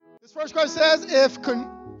This first question says, if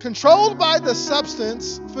controlled by the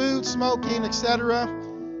substance, food, smoking, etc.,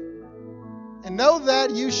 and know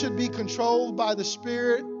that you should be controlled by the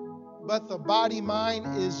spirit, but the body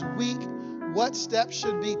mind is weak, what steps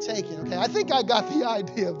should be taken? Okay, I think I got the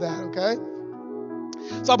idea of that, okay?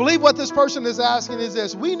 So I believe what this person is asking is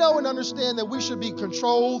this. We know and understand that we should be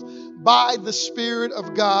controlled by the Spirit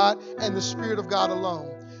of God and the Spirit of God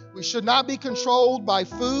alone. We should not be controlled by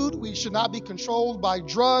food. We should not be controlled by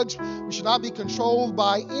drugs. We should not be controlled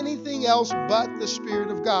by anything else but the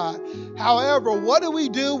Spirit of God. However, what do we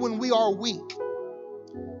do when we are weak?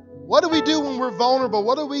 What do we do when we're vulnerable?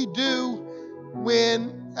 What do we do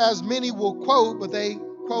when, as many will quote, but they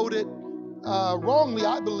quote it wrongly,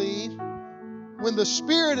 I believe, when the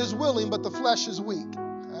spirit is willing, but the flesh is weak.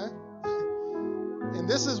 Okay? And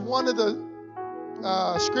this is one of the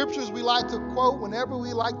scriptures we like to quote whenever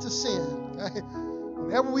we like to sin. Okay?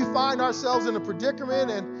 Whenever we find ourselves in a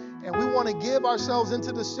predicament and we want to give ourselves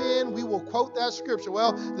into the sin, we will quote that scripture.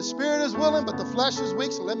 Well, the spirit is willing, but the flesh is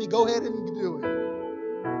weak, so let me go ahead and do it.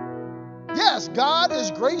 Yes, God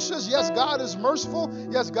is gracious. Yes, God is merciful.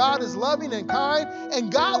 Yes, God is loving and kind.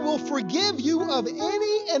 And God will forgive you of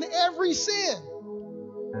any and every sin.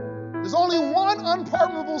 There's only one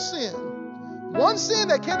unpardonable sin. One sin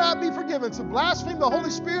that cannot be forgiven. To blaspheme the Holy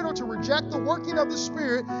Spirit or to reject the working of the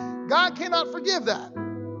Spirit, God cannot forgive that.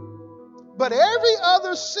 But every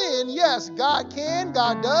other sin, yes, God can,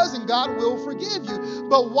 God does, and God will forgive you.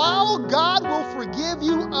 But while God will forgive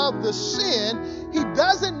you of the sin, He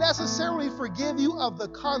doesn't necessarily forgive you of the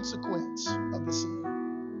consequence of the sin.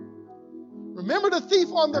 Remember the thief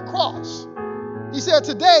on the cross. He said,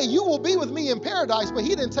 today you will be with me in paradise, but he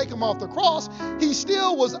didn't take him off the cross. He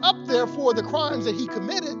still was up there for the crimes that he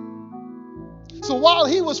committed. So while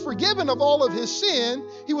he was forgiven of all of his sin,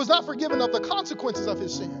 he was not forgiven of the consequences of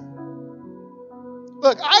his sin.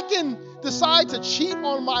 Look, I can decide to cheat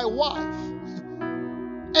on my wife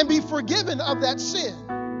and be forgiven of that sin.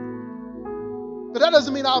 But that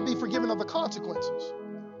doesn't mean I'll be forgiven of the consequences.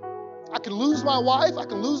 I can lose my wife, I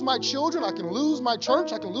can lose my children, I can lose my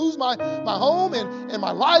church, I can lose my home and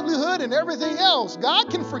my livelihood and everything else. God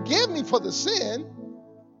can forgive me for the sin,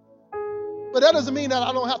 but that doesn't mean that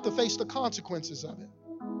I don't have to face the consequences of it.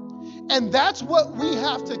 And that's what we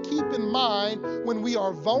have to keep in mind when we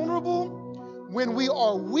are vulnerable, when we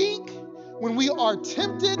are weak, when we are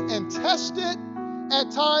tempted and tested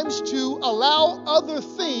at times to allow other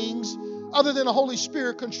things other than the Holy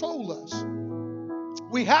Spirit control us.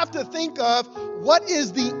 We have to think of what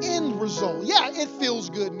is the end result. Yeah, it feels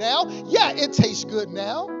good now. Yeah, it tastes good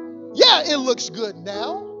now. Yeah, it looks good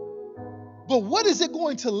now. But what is it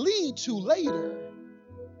going to lead to later?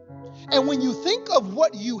 And when you think of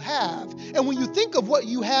what you have, and when you think of what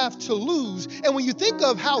you have to lose, and when you think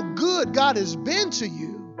of how good God has been to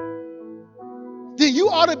you, then you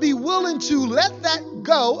ought to be willing to let that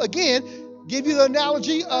go. Again, give you the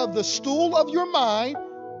analogy of the stool of your mind.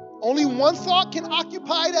 Only one thought can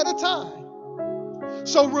occupy it at a time.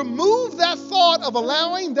 So remove that thought of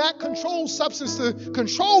allowing that controlled substance to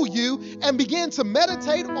control you and begin to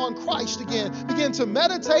meditate on Christ again. Begin to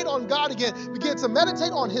meditate on God again. Begin to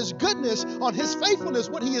meditate on His goodness, on His faithfulness,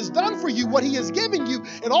 what He has done for you, what He has given you,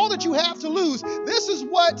 and all that you have to lose. This is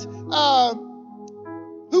what,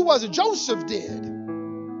 Joseph did.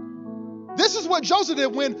 This is what Joseph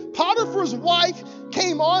did when Potiphar's wife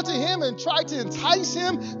came on to him and tried to entice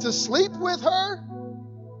him to sleep with her.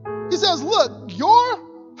 He says, look, your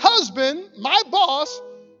husband, my boss,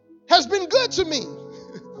 has been good to me.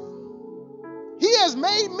 He has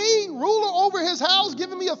made me ruler over his house,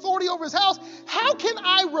 given me authority over his house. How can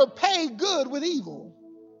I repay good with evil?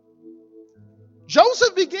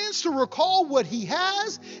 Joseph begins to recall what he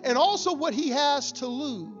has and also what he has to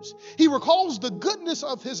lose. He recalls the goodness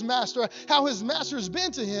of his master, how his master has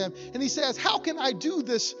been to him. And he says, how can I do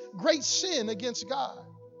this great sin against God?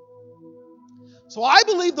 So I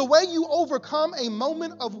believe the way you overcome a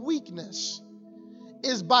moment of weakness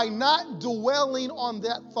is by not dwelling on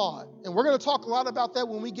that thought. And we're going to talk a lot about that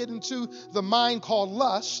when we get into the mind called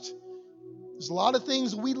lust. There's a lot of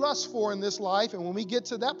things we lust for in this life, and when we get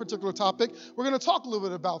to that particular topic, we're going to talk a little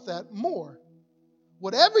bit about that more.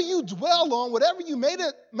 Whatever you dwell on, whatever you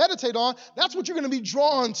meditate on, that's what you're going to be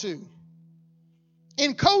drawn to.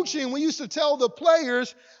 In coaching, we used to tell the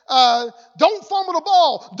players, don't fumble the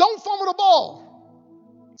ball, don't fumble the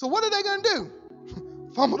ball. So what are they going to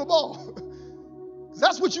do? Fumble the ball.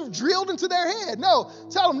 That's what you've drilled into their head. No,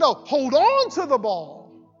 tell them, no, hold on to the ball.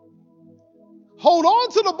 Hold on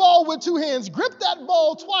to the ball with two hands. Grip that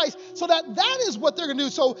ball twice so that is what they're going to do.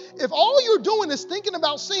 So if all you're doing is thinking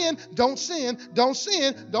about sin, don't sin, don't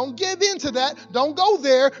sin, don't give in to that, don't go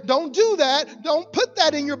there, don't do that, don't put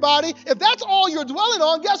that in your body. If that's all you're dwelling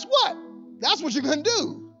on, guess what? That's what you're going to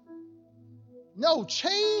do. No,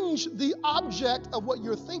 change the object of what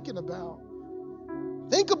you're thinking about.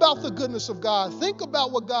 Think about the goodness of God. Think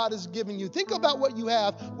about what God has given you. Think about what you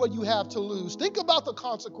have to lose. Think about the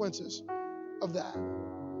consequences of that.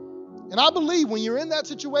 And I believe when you're in that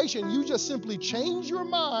situation, you just simply change your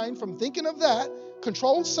mind from thinking of that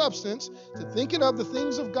controlled substance to thinking of the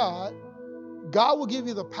things of God. God will give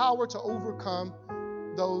you the power to overcome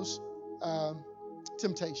those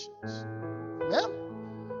temptations. Amen?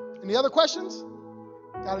 Any other questions?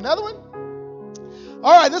 Got another one?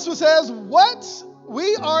 All right, this one says, what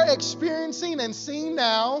we are experiencing and seeing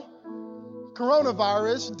now,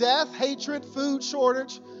 coronavirus, death, hatred, food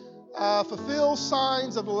shortage, fulfill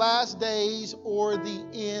signs of the last days or the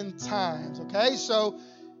end times. Okay, so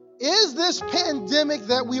is this pandemic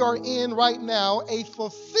that we are in right now a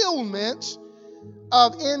fulfillment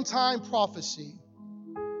of end time prophecy?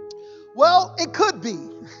 Well, it could be.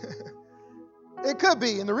 It could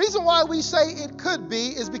be. And the reason why we say it could be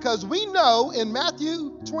is because we know in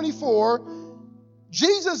Matthew 24,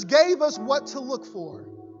 Jesus gave us what to look for.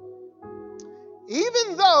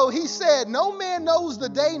 Even though he said, no man knows the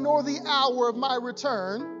day nor the hour of my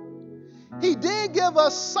return, he did give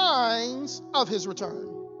us signs of his return,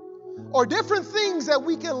 or different things that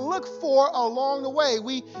we can look for along the way.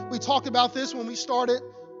 We talked about this when we started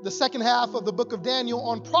the second half of the book of Daniel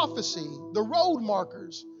on prophecy, the road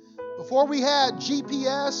markers. Before we had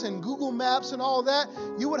GPS and Google Maps and all that,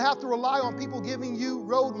 you would have to rely on people giving you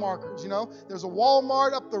road markers. You know, there's a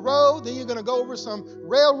Walmart up the road, then you're going to go over some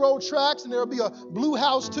railroad tracks, and there'll be a blue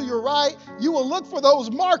house to your right. You will look for those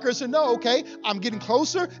markers and know, okay, I'm getting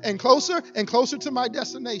closer and closer and closer to my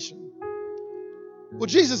destination. Well,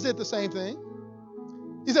 Jesus did the same thing.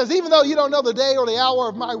 He says, even though you don't know the day or the hour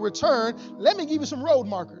of my return, let me give you some road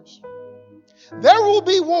markers. There will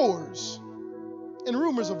be wars and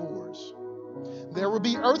rumors of wars. There will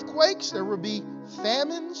be earthquakes, there will be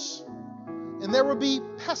famines, and there will be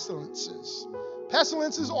pestilences.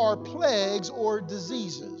 Pestilences are plagues or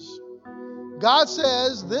diseases. God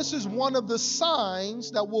says this is one of the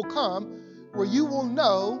signs that will come where you will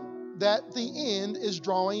know that the end is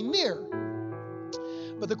drawing near.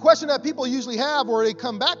 But the question that people usually have, or they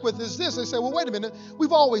come back with, is this. They say, well, wait a minute,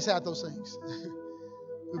 we've always had those things.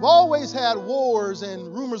 We've always had wars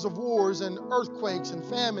and rumors of wars and earthquakes and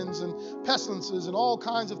famines and pestilences and all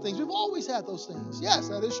kinds of things. We've always had those things. Yes,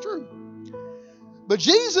 that is true. But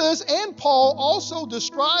Jesus and Paul also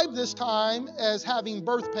describe this time as having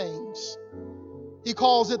birth pains. He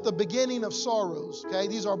calls it the beginning of sorrows. Okay,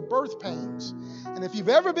 these are birth pains. And if you've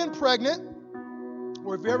ever been pregnant,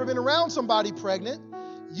 or if you've ever been around somebody pregnant,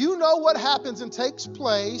 you know what happens and takes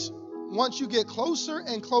place once you get closer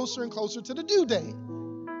and closer and closer to the due date.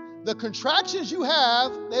 The contractions you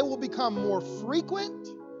have, they will become more frequent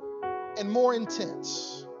and more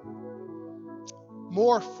intense.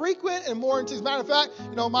 More frequent and more intense. Matter of fact,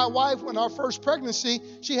 you know, my wife, in our first pregnancy,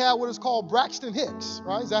 she had what is called Braxton Hicks,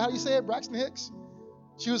 right? Is that how you say it, Braxton Hicks?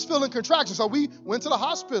 She was feeling contractions, so we went to the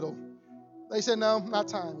hospital. They said, no, not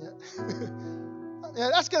time yet.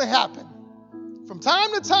 Yeah, that's going to happen. From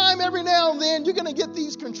time to time, every now and then, you're going to get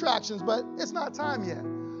these contractions, but it's not time yet.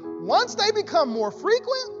 Once they become more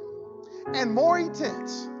frequent and more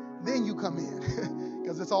intense, then you come in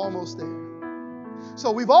because it's almost there.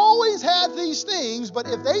 So we've always had these things, but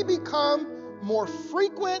if they become more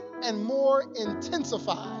frequent and more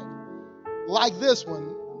intensified, like this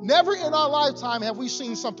one, never in our lifetime have we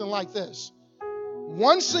seen something like this.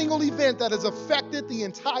 One single event that has affected the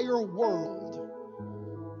entire world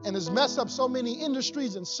and has messed up so many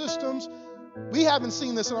industries and systems. We haven't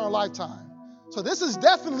seen this in our lifetime. So this is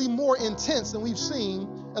definitely more intense than we've seen,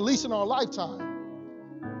 at least in our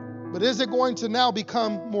lifetime. But is it going to now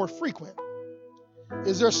become more frequent?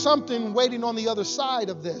 Is there something waiting on the other side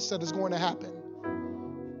of this that is going to happen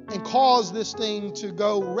and cause this thing to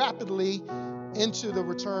go rapidly into the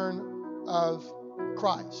return of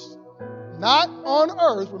Christ? Not on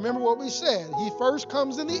earth. Remember what we said. He first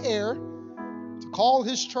comes in the air to call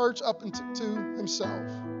his church up to himself.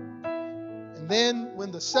 And then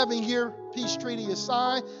when the 7-year peace treaty is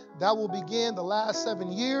signed, that will begin the last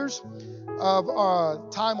 7 years of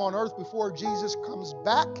time on earth before Jesus comes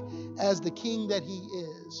back as the king that he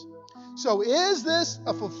is. So is this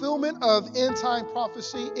a fulfillment of end time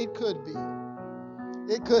prophecy? It could be.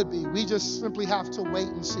 It could be. We just simply have to wait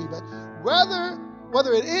and see. But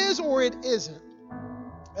whether it is or it isn't,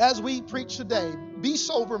 as we preach today, be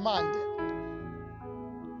sober-minded.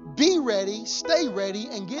 Be ready, stay ready,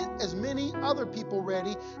 and get as many other people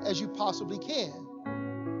ready as you possibly can.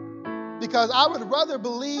 Because I would rather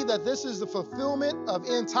believe that this is the fulfillment of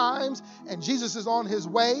end times and Jesus is on his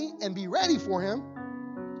way and be ready for him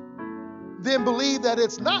than believe that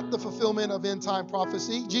it's not the fulfillment of end time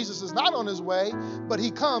prophecy. Jesus is not on his way, but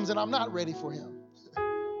he comes and I'm not ready for him.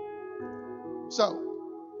 So,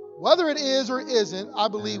 whether it is or isn't, I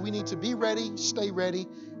believe we need to be ready, stay ready,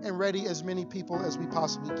 and ready as many people as we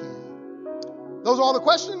possibly can. Those are all the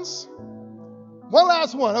questions? One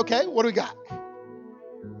last one. Okay, what do we got?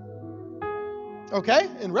 Okay,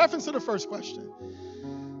 in reference to the first question.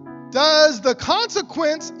 Does the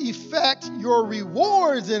consequence affect your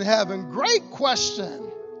rewards in heaven? Great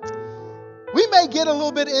question. We may get a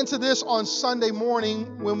little bit into this on Sunday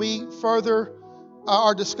morning when we further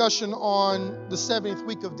our discussion on the 70th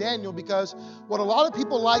week of Daniel, because what a lot of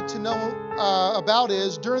people like to know about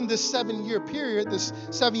is during this 7-year period, this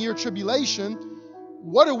 7-year tribulation,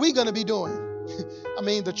 what are we going to be doing? I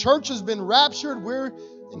mean, the church has been raptured. We're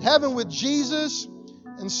in heaven with Jesus.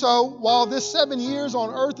 And so while this 7 years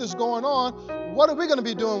on earth is going on, what are we going to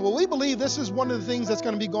be doing? Well, we believe this is one of the things that's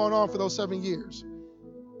going to be going on for those 7 years.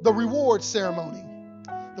 The reward ceremony.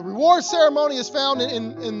 The reward ceremony is found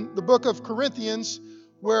in the book of Corinthians,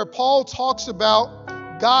 where Paul talks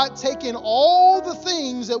about God taking all the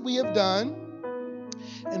things that we have done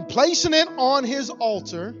and placing it on his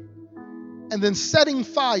altar and then setting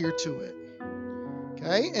fire to it.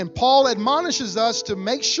 Okay? And Paul admonishes us to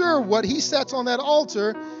make sure what he sets on that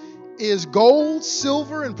altar is gold,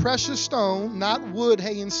 silver, and precious stone, not wood,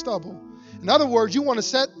 hay, and stubble. In other words, you want to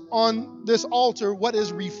set on this altar what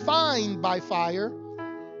is refined by fire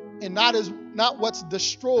and not what's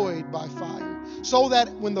destroyed by fire, so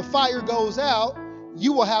that when the fire goes out,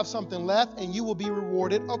 you will have something left and you will be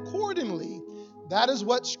rewarded accordingly. That is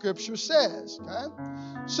what Scripture says. Okay?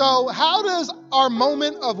 So how does our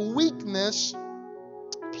moment of weakness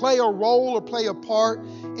play a role or play a part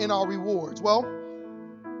in our rewards? Well,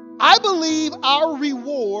 I believe our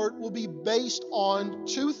reward will be based on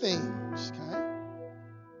two things. Okay?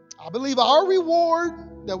 I believe our reward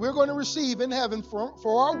that we're going to receive in heaven for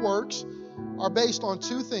our works are based on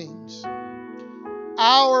two things: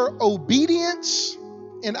 our obedience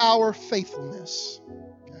and our faithfulness.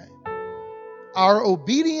 Okay? Our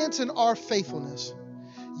obedience and our faithfulness.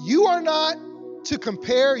 You are not to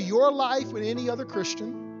compare your life with any other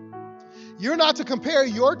Christian. You're not to compare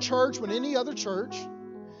your church with any other church.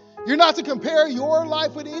 You're not to compare your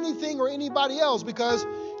life with anything or anybody else, because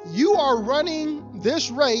you are running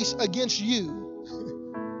this race against you.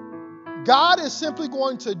 God is simply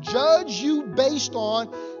going to judge you based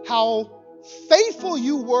on how faithful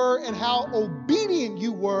you were and how obedient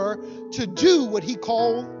you were to do what he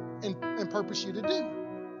called and purposed you to do.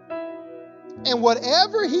 And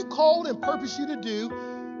whatever he called and purposed you to do,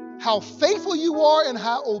 how faithful you are and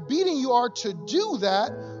how obedient you are to do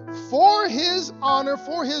that for his honor,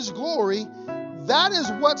 for his glory, that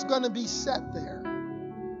is what's going to be set there.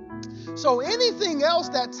 So anything else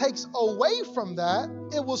that takes away from that,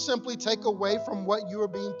 it will simply take away from what you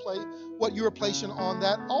are placing on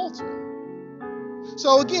that altar.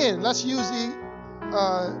 So again, let's use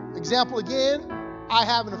the example again. I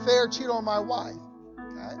have an affair, cheat on my wife.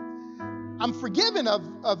 Okay? I'm forgiven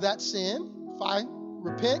of that sin. If I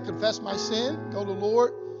repent, confess my sin, go to the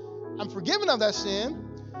Lord, I'm forgiven of that sin.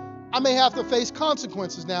 I may have to face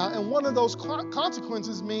consequences now, and one of those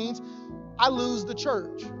consequences means I lose the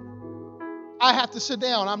church. I have to sit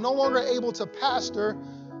down. I'm no longer able to pastor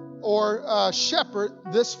or shepherd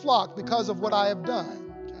this flock because of what I have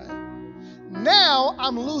done. Okay? Now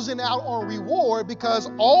I'm losing out on reward, because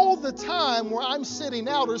all the time where I'm sitting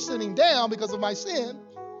out or sitting down because of my sin,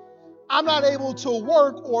 I'm not able to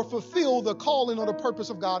work or fulfill the calling or the purpose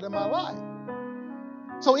of God in my life.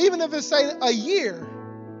 So even if it's, say, a year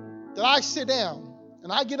that I sit down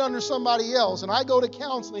and I get under somebody else and I go to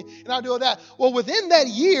counseling and I do that, well, within that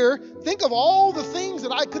year, think of all the things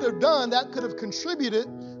that I could have done that could have contributed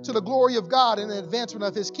to the glory of God and the advancement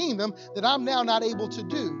of his kingdom that I'm now not able to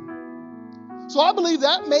do. So I believe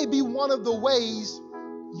that may be one of the ways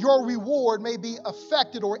your reward may be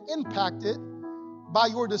affected or impacted by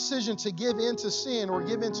your decision to give into sin or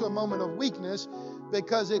give into a moment of weakness,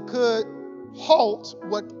 because it could halt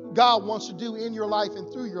what God wants to do in your life and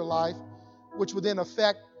through your life, which would then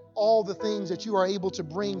affect all the things that you are able to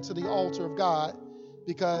bring to the altar of God,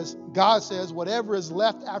 because God says whatever is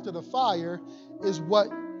left after the fire is what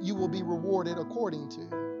you will be rewarded according to.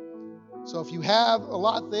 So if you have a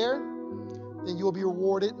lot there, then you will be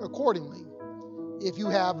rewarded accordingly. If you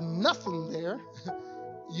have nothing there,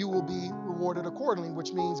 you will be rewarded accordingly,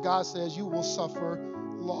 which means God says you will suffer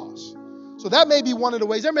loss. So that may be one of the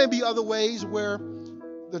ways. There may be other ways where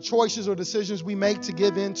the choices or decisions we make to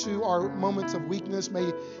give into our moments of weakness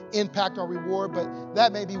may impact our reward, but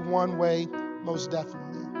that may be one way, most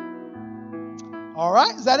definitely. All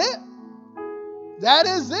right, is that it? That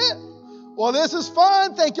is it. Well, this is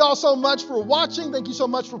fun. Thank y'all so much for watching. Thank you so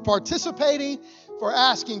much for participating, for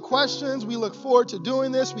asking questions. We look forward to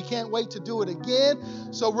doing this. We can't wait to do it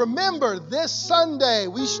again. So remember, this Sunday,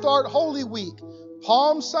 we start Holy Week,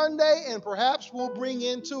 Palm Sunday, and perhaps we'll bring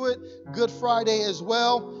into it Good Friday as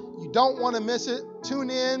well. You don't want to miss it.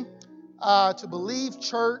 Tune in to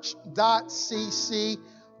believechurch.cc.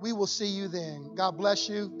 We will see you then. God bless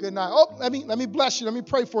you. Good night. Oh, let me bless you. Let me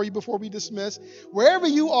pray for you before we dismiss. Wherever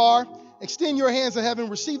you are, extend your hands to heaven.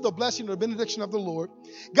 Receive the blessing or the benediction of the Lord.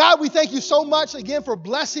 God, we thank you so much again for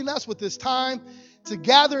blessing us with this time to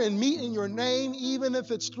gather and meet in your name, even if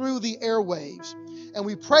it's through the airwaves. And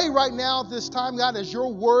we pray right now this time, God, as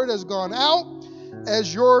your word has gone out,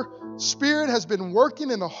 as your Spirit has been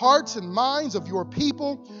working in the hearts and minds of your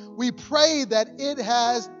people, we pray that it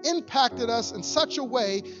has impacted us in such a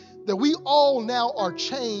way that we all now are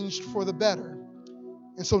changed for the better.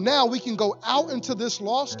 And so now we can go out into this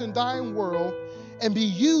lost and dying world and be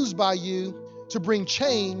used by you to bring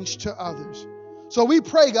change to others. So we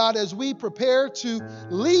pray, God, as we prepare to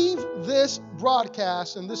leave this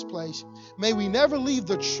broadcast in this place, may we never leave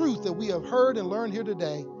the truth that we have heard and learned here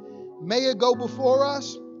today. May it go before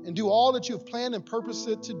us and do all that you have planned and purposed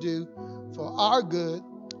it to do for our good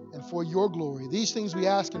and for your glory. These things we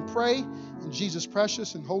ask and pray in Jesus'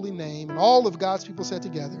 precious and holy name. And all of God's people said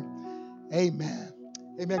together, amen.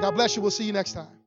 Amen. God bless you. We'll see you next time.